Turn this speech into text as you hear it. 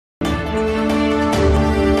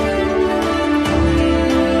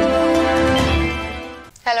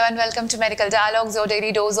Hello and welcome to Medical Dialogues, your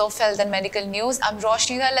daily dose of health and medical news. I'm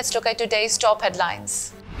Roshni. Let's look at today's top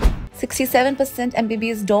headlines. 67%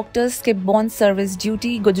 MBBS doctors skip bond service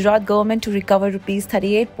duty. Gujrat government to recover rupees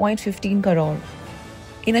 38.15 crore.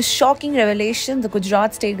 In a shocking revelation, the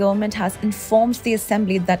Gujarat state government has informed the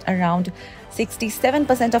assembly that around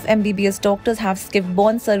 67% of MBBS doctors have skipped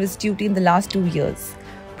bond service duty in the last 2 years.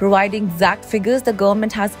 Providing exact figures, the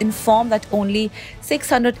government has informed that only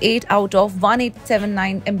 608 out of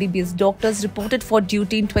 1879 MBBS doctors reported for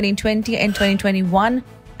duty in 2020 and 2021,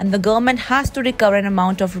 and the government has to recover an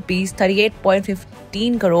amount of rupees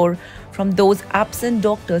 38.15 crore from those absent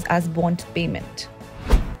doctors as bond payment.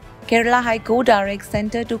 Kerala High Court directs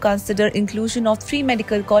Centre to consider inclusion of 3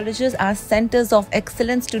 medical colleges as centres of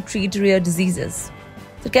excellence to treat rare diseases.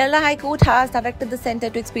 The Kerala High Court has directed the Centre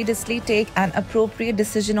to expeditiously take an appropriate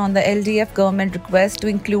decision on the LDF government request to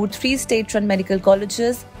include 3 state-run medical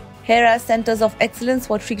colleges here as centres of excellence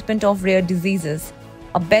for treatment of rare diseases.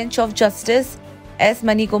 A bench of Justice S.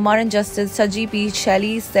 Manikumar and Justice Saji P.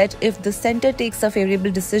 Shelley said if the Centre takes a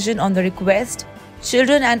favourable decision on the request,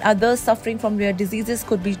 children and others suffering from rare diseases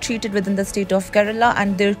could be treated within the state of Kerala,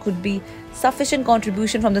 and there could be sufficient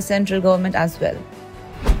contribution from the central government as well.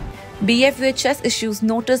 BFUHS issues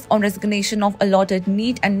notice on resignation of allotted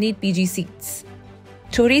NEET and NEET PG seats.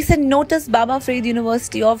 Through recent notice, Baba Farid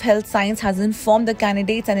University of Health Science has informed the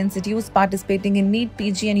candidates and institutes participating in NEET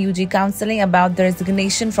PG and UG counselling about the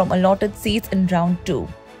resignation from allotted seats in round 2.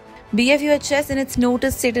 BFUHS in its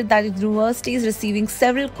notice stated that the university is receiving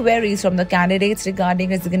several queries from the candidates regarding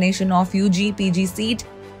resignation of UG PG seat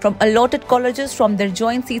from allotted colleges from their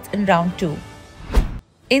joint seats in round 2.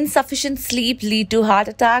 Insufficient sleep lead to heart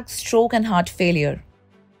attack, stroke and heart failure.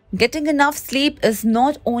 Getting enough sleep is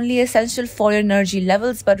not only essential for your energy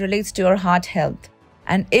levels but relates to your heart health.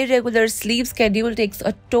 An irregular sleep schedule takes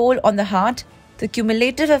a toll on the heart. The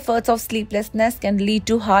cumulative efforts of sleeplessness can lead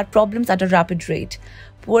to heart problems at a rapid rate.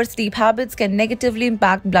 Poor sleep habits can negatively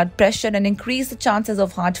impact blood pressure and increase the chances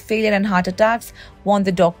of heart failure and heart attacks, warn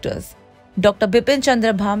the doctors. Dr. Bipin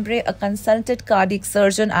Chandra Bhambre, a consultant cardiac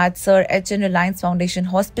surgeon at Sir H. N. Reliance Foundation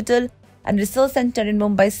Hospital and Research Center in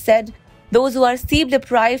Mumbai, said those who are sleep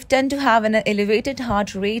deprived tend to have an elevated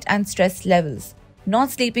heart rate and stress levels.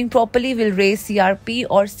 Not sleeping properly will raise CRP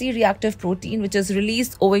or C-reactive protein, which is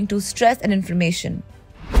released owing to stress and inflammation.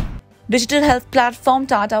 Digital health platform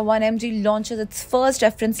Tata 1mg launches its first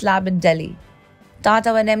reference lab in Delhi. Tata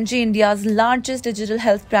 1mg, India's largest digital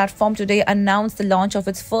health platform, today announced the launch of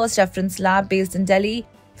its first reference lab based in Delhi,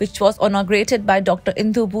 which was inaugurated by Dr.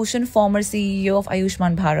 Indu Bhushan, former CEO of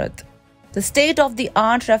Ayushman Bharat. The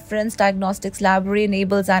state-of-the-art reference diagnostics library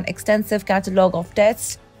enables an extensive catalogue of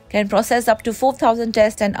tests, can process up to 4,000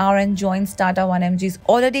 tests an hour, and joins Tata 1mg's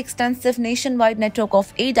already extensive nationwide network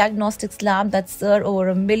of 8 diagnostics labs that serve over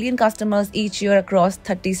 1 million customers each year across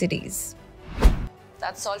 30 cities.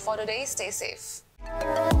 That's all for today. Stay safe.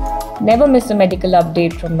 Never miss a medical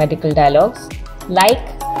update from Medical Dialogues. Like,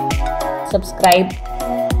 subscribe,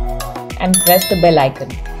 and press the bell icon.